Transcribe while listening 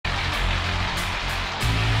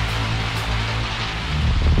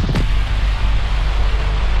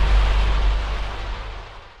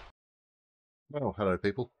Well, hello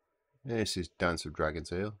people. This is Dance of Dragons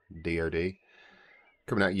here, DOD,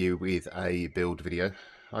 coming at you with a build video.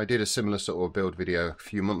 I did a similar sort of build video a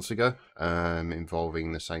few months ago,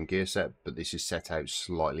 involving the same gear set, but this is set out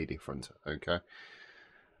slightly different, okay?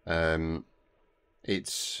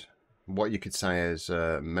 It's what you could say as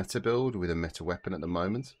a meta build with a meta weapon at the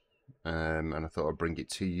moment, and I thought I'd bring it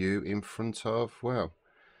to you in front of, well,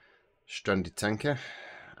 Stranded Tanker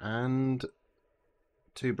and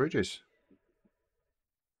two bridges.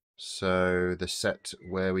 So the set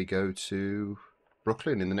where we go to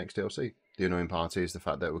Brooklyn in the next DLC. The annoying part is the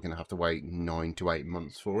fact that we're going to have to wait 9 to 8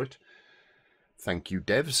 months for it. Thank you,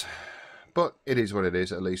 devs. But it is what it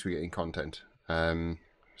is. At least we're getting content.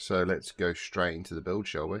 So let's go straight into the build,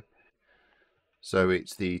 shall we? So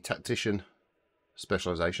it's the Tactician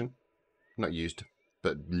specialization. Not used,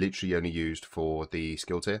 but literally only used for the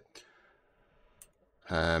skill tier.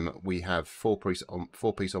 We have four-piece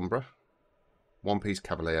Umbra, one-piece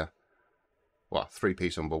Cavalier, well,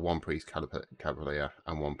 three-piece Umbra, one-piece Cavalier,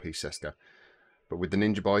 and one-piece Seska. But with the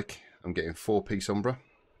Ninja Bike, I'm getting four-piece Umbra,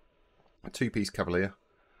 a two-piece Cavalier,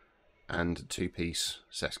 and two-piece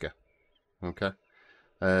Seska. Okay.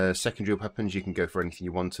 Secondary weapons, you can go for anything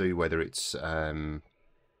you want to, whether it's,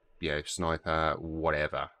 sniper,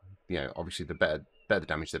 whatever. Obviously, the better the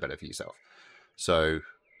damage, the better for yourself. So,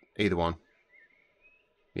 either one.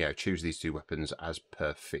 Choose these two weapons as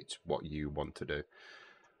per fit what you want to do.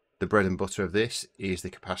 The bread and butter of this is the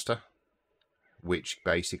capacitor, which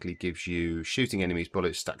basically gives you shooting enemies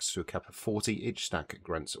bullets stacks to a cap of 40. Each stack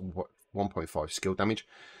grants 1.5 skill damage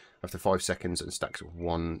after 5 seconds and stacks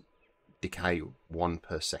 1 decay 1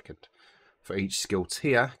 per second. For each skill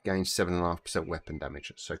tier, gains 7.5% weapon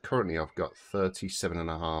damage. So currently I've got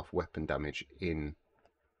 37.5 weapon damage in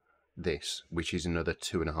this, which is another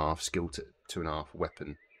 2.5 skill to 2.5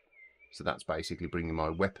 weapon. So that's basically bringing my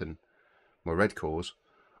weapon, my red cores,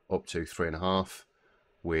 up to 3.5,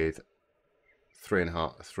 with 3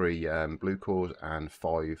 blue cores and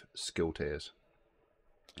 5 skill tiers,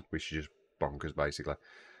 which is just bonkers basically.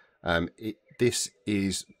 This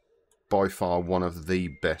is by far one of the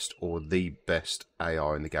best, or the best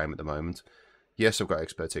AR in the game at the moment. Yes, I've got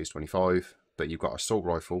expertise 25, but you've got assault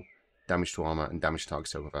rifle, damage to armor, and damage to target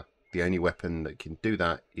silver. The only weapon that can do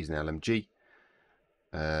that is an LMG.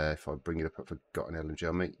 If I bring it up, I've got an LMG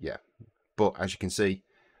on me. Yeah, but as you can see,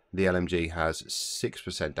 the LMG has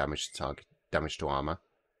 6% damage to target, damage to armor.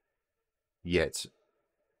 Yet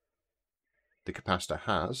the capacitor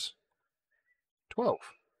has 12,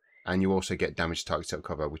 and you also get damage to target cell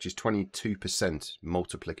cover, which is 22%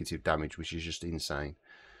 multiplicative damage, which is just insane.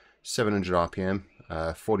 700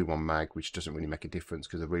 RPM, 41 mag, which doesn't really make a difference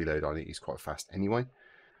because the reload on it is quite fast anyway.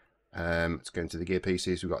 Let's go into the gear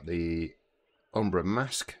pieces. We've got the Umbra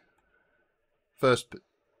mask. First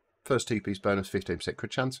two-piece bonus, 15%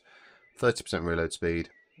 crit chance, 30% reload speed,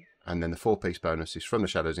 and then the four-piece bonus is from the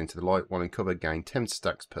shadows into the light. While in cover, gain 10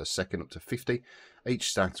 stacks per second up to 50. Each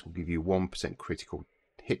stacks will give you 1% critical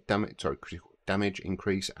damage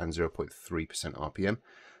increase and 0.3% RPM.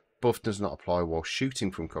 Buff does not apply while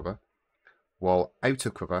shooting from cover. While out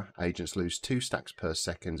of cover, agents lose 2 stacks per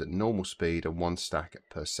second at normal speed and 1 stack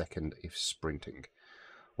per second if sprinting.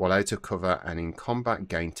 While out of cover and in combat,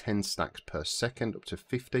 gain 10 stacks per second up to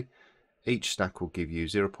 50. Each stack will give you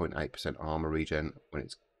 0.8% armor regen when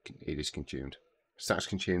it is consumed. Stacks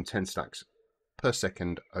consume 10 stacks per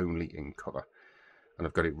second only in cover. And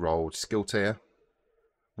I've got it rolled skill tier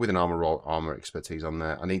with an armor expertise on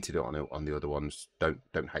there. I need to do it on the other ones.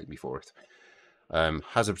 Don't hate me for it.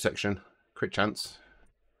 Hazard protection, crit chance.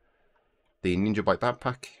 The Ninja Bike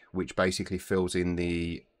backpack, which basically fills in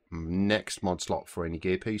the next mod slot for any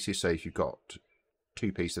gear pieces. So if you've got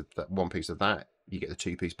one piece of that, you get the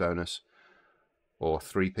 2-piece bonus, or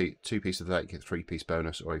 2 pieces of that, you get the 3-piece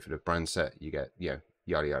bonus, or if it's a brand set, you get yada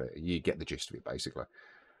yada. You get the gist of it basically.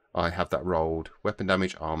 I have that rolled weapon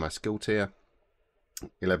damage, armor, skill tier,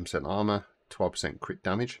 11% armor, 12% crit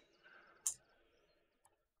damage.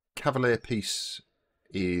 Cavalier piece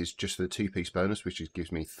is just for the 2-piece bonus, which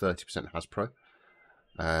gives me 30% Has-Pro.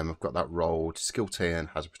 I've got that rolled skill tier and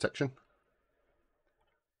hazard protection.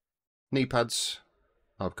 Knee pads,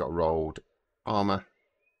 I've got rolled armor.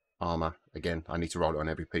 Again, I need to roll it on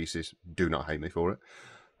every pieces. Do not hate me for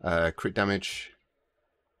it. Crit damage.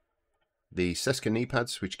 The Seska knee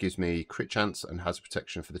pads, which gives me crit chance and hazard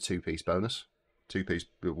protection for the 2-piece bonus. 2-piece,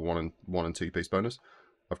 1 and 2-piece bonus.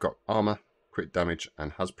 I've got armor, crit damage,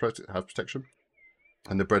 and hazard protection.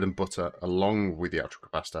 And the bread and butter, along with the actual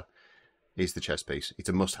capacitor, is the chest piece. It's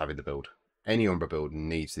a must-have in the build. Any Umbra build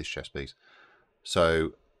needs this chest piece.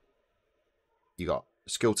 So you got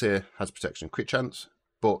skill tier, has protection, crit chance,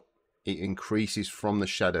 but it increases from the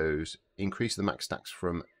shadows, increase the max stacks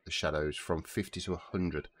from the shadows from 50 to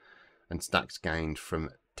 100, and stacks gained from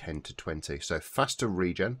 10 to 20. So faster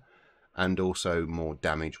regen, and also more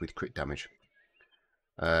damage with crit damage.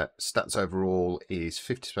 Stats overall is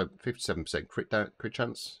 57% crit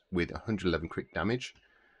chance with 111 crit damage,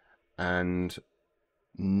 and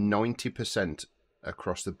 90%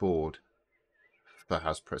 across the board for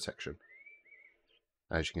has protection,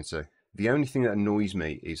 as you can see. The only thing that annoys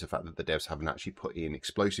me is the fact that the devs haven't actually put in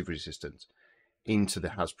explosive resistance into the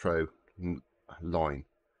Hasbro line,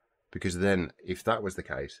 because then if that was the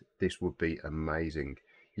case, this would be amazing.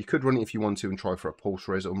 You could run it if you want to and try for a pulse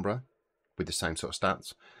res Umbra with the same sort of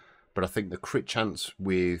stats, but I think the crit chance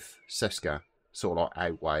with Seska sort of like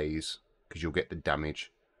outweighs, because you'll get the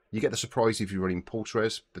damage. You get the surprise if you're running pulse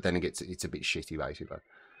res, but then it's a bit shitty basically.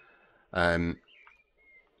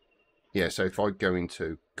 Yeah, so if I go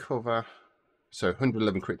into cover, so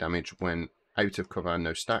 111 crit damage when out of cover,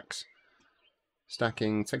 no stacks.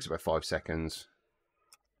 Stacking takes about 5 seconds.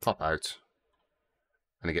 Pop out,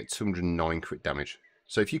 and I get 209 crit damage.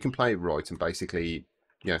 So if you can play it right and basically,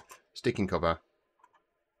 you know, stick in cover,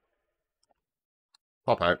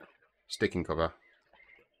 pop out, stick in cover,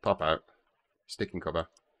 pop out, stick in cover,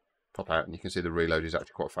 pop out, and you can see the reload is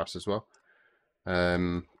actually quite fast as well.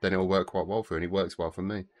 Then it will work quite well for you, and it works well for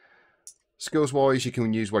me. Skills wise, you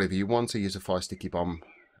can use whatever you want. To use a fire sticky bomb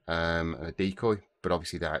and a decoy, but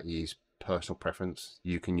obviously that is personal preference.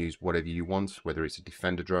 You can use whatever you want, whether it's a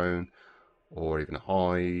defender drone or even a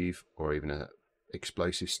hive or even a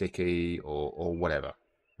explosive sticky or whatever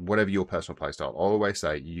your personal playstyle. I always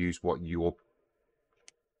say use what your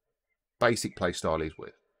basic playstyle is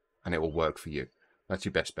with, and it will work for you. That's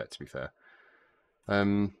your best bet, to be fair.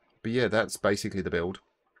 But yeah, that's basically the build.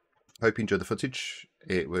 Hope you enjoyed the footage.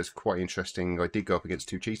 It was quite interesting. I did go up against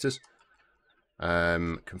 2 cheaters.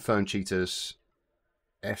 Confirmed cheaters.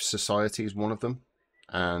 F Society is one of them,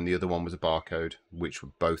 and the other one was a barcode, which were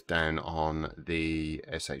both down on the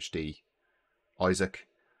SHD Isaac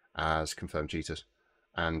as confirmed cheaters.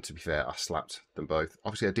 And to be fair, I slapped them both.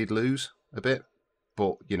 Obviously, I did lose a bit,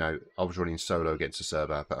 but you know, I was running solo against a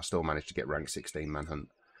server, but I still managed to get rank 16 manhunt.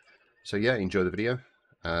 So yeah, enjoy the video.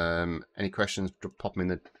 Any questions, pop them in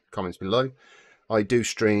the comments below. I do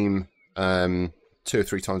stream 2 or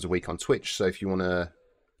 3 times a week on Twitch, so if you want to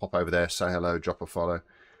pop over there, say hello, drop a follow,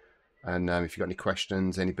 and if you've got any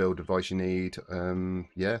questions, any build advice you need,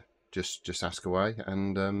 yeah, just ask away,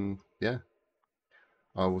 and yeah,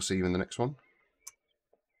 I will see you in the next one.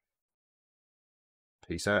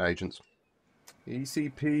 Peace out, agents.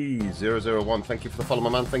 ECP001, thank you for the follow, my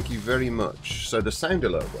man. Thank you very much. So the sound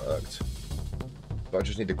alert worked, but I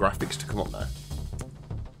just need the graphics to come up now.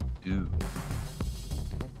 Ooh.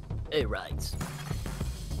 Hey, right.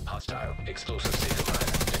 Hostile explosive signal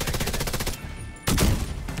detected.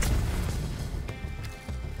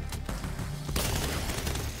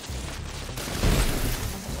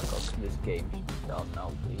 Oh my god, this game should be done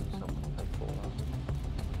now, please. Someone play Fallout.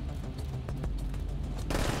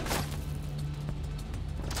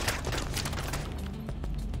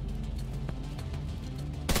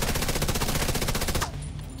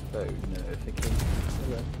 Oh, notification.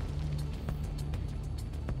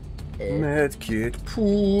 Medkit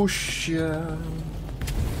pusher.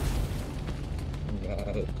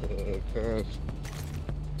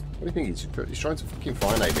 What do you think he's trying to fucking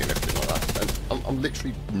finite me and everything like that? And I'm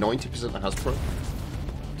literally 90% Hasbro.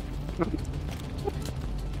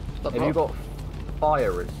 Have you got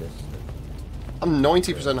fire resistance? I'm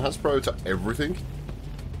 90% Hasbro to everything,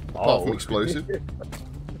 apart from explosive.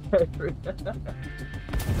 Oh my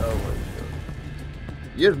god.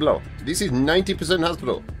 Yes, bro. This is 90%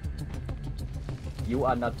 Hasbro. You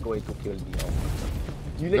are not going to kill me.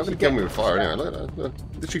 You You're not going to kill me with fire anyway. Look at that.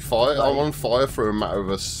 Literally fire. I'm on fire for a matter of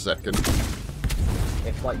a second.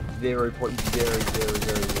 It's like 0.0001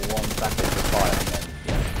 seconds of fire, and then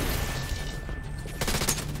yeah.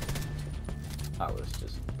 That was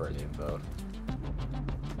just brilliant, though.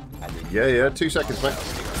 Yeah, 2 seconds, mate.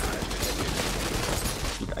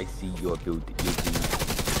 I see your build. You do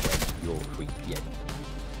when you're free. Yeah.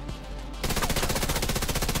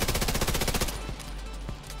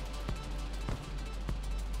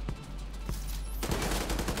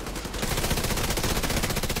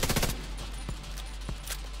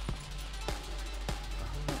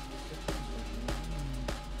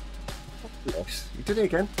 Yes, you did it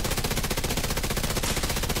again.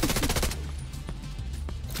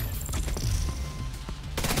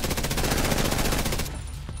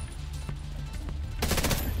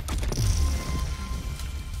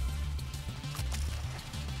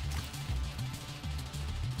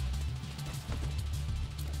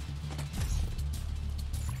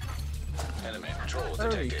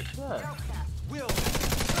 Holy detected. shit.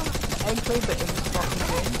 Enclave it in this fucking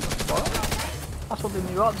game? What? That's what the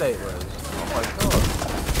new update was. Oh my god.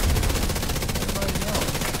 Oh my god.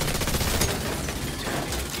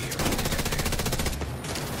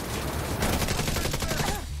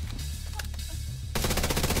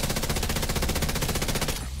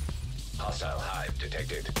 Hostile hive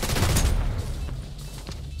detected.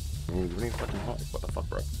 Oh, really fucking hot. What the fuck,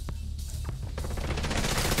 bro?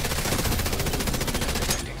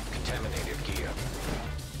 Detecting contaminated gear.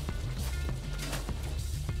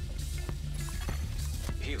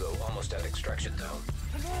 Helo almost at extraction zone.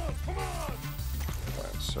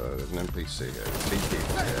 Right, so there's an NPC here. Two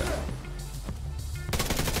people here.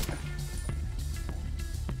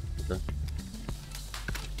 Okay.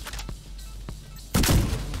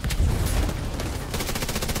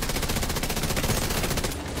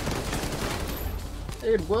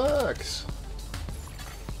 It works!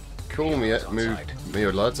 Cool, me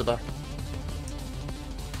lads are back.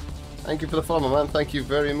 Thank you for the follow, man. Thank you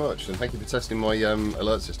very much. And thank you for testing my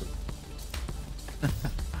alert system.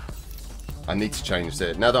 I need to change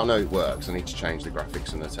it. Now that I know it works, I need to change the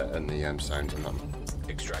graphics and the sounds and that.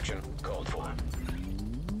 Extraction called for.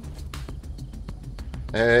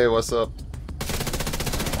 Hey, what's up?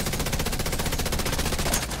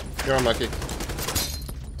 You're on, Mikey.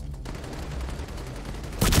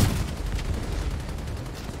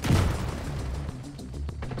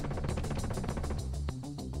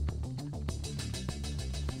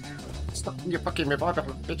 Stop you fucking revival,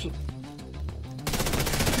 bitchy.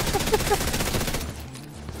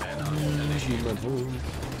 Man on initiative.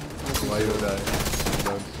 Why you die?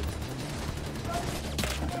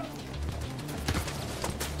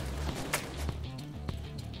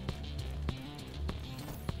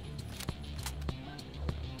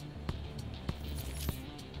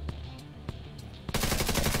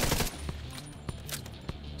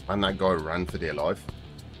 And that guy ran for dear life.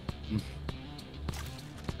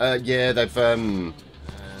 Yeah, they've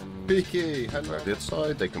Peaky, hello. The other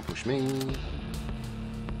side, they can push me.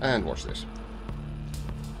 And watch this.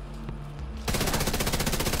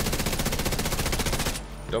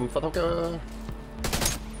 Dumb fucker.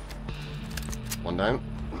 One down.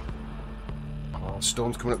 Oh,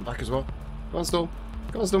 Storm's coming up the back as well. Come on, Storm.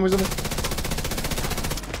 Come on, Storm, who's on it?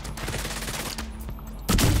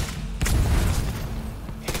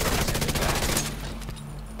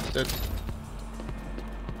 Dead.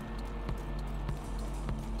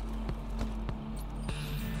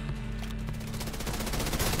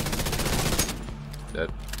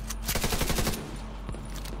 Dead.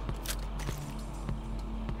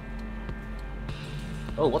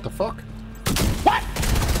 Oh, what the fuck? What?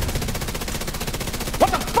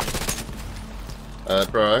 What the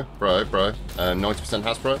fuck? Bro. 90%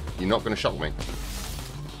 has, bro. You're not going to shock me.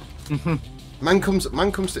 Man comes to.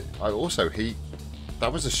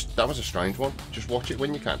 That was a strange one. Just watch it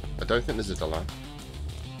when you can. I don't think there's a delay.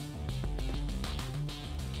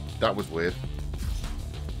 That was weird.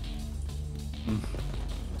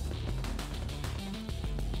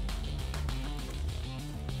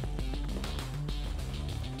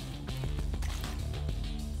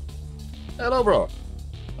 Hello, bro.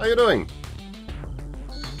 How you doing?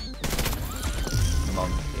 Come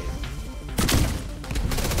on,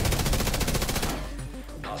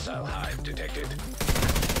 Hostile hive detected.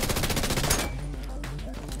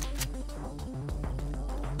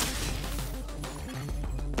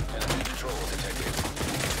 Enemy patrol detected.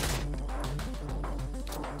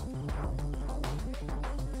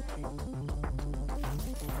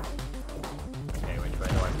 okay, which way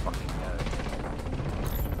do I fucking go?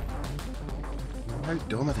 How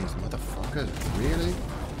dumb are these motherfuckers? Really?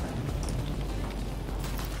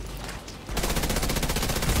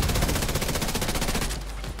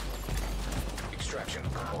 Extraction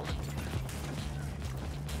called.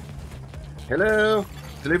 Hello.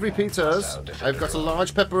 Delivery pizzas. I've got a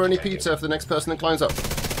large pepperoni pizza for the next person that climbs up.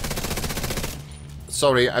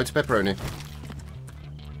 Sorry, out of pepperoni.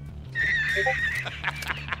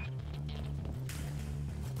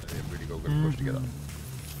 They're really going to push together.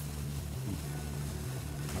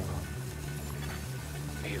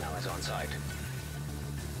 Helo is on site.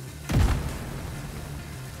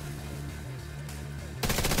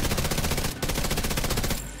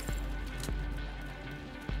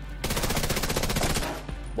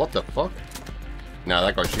 What the fuck? Nah,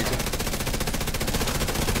 that guy's cheating.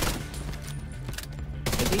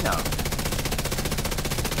 Is he now?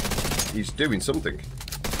 He's doing something.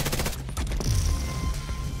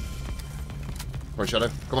 Come on, Shadow.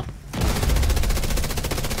 Come on.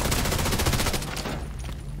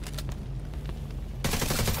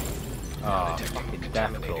 Ah, Detecting fucking death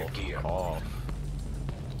contaminated claw. gear. Oh.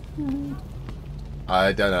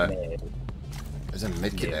 I don't know. Mid. There's a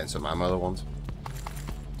mid kit there and some ammo other ones.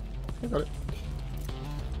 I got it.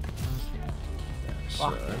 So,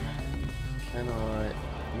 can I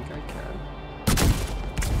think I can.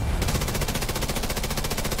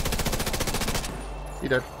 You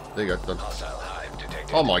don't. There you go. Done. Hostile hive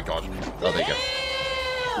detected. Oh my god. Oh, there you go.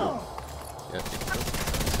 Yeah.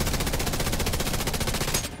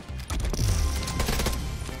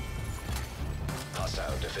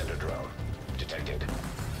 Hostile defender drone detected.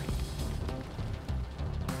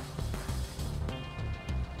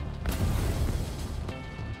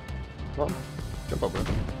 Come on. Jump up, man.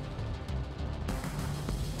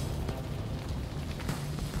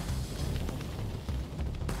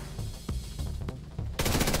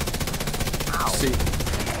 See,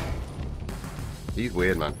 he's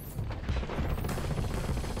weird, man.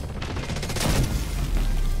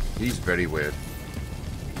 He's very weird.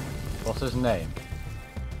 What's his name?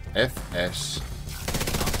 FS.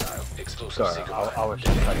 Hostile exclusive Sorry, secret. I was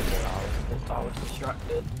just trying to do that. I was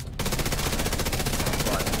distracted.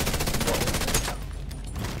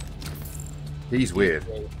 He's weird.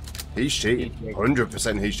 He's cheating.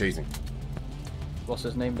 100% he's cheating. What's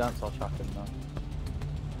his name, Dance? I'll track him now.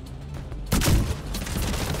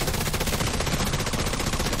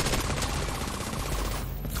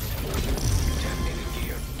 Detonated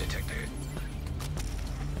gear detected.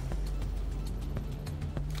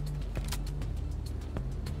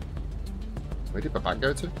 Where did my back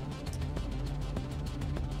go to?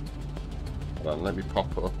 Hold on, let me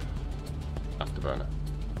pop up Afterburner.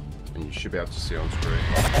 And you should be able to see on screen.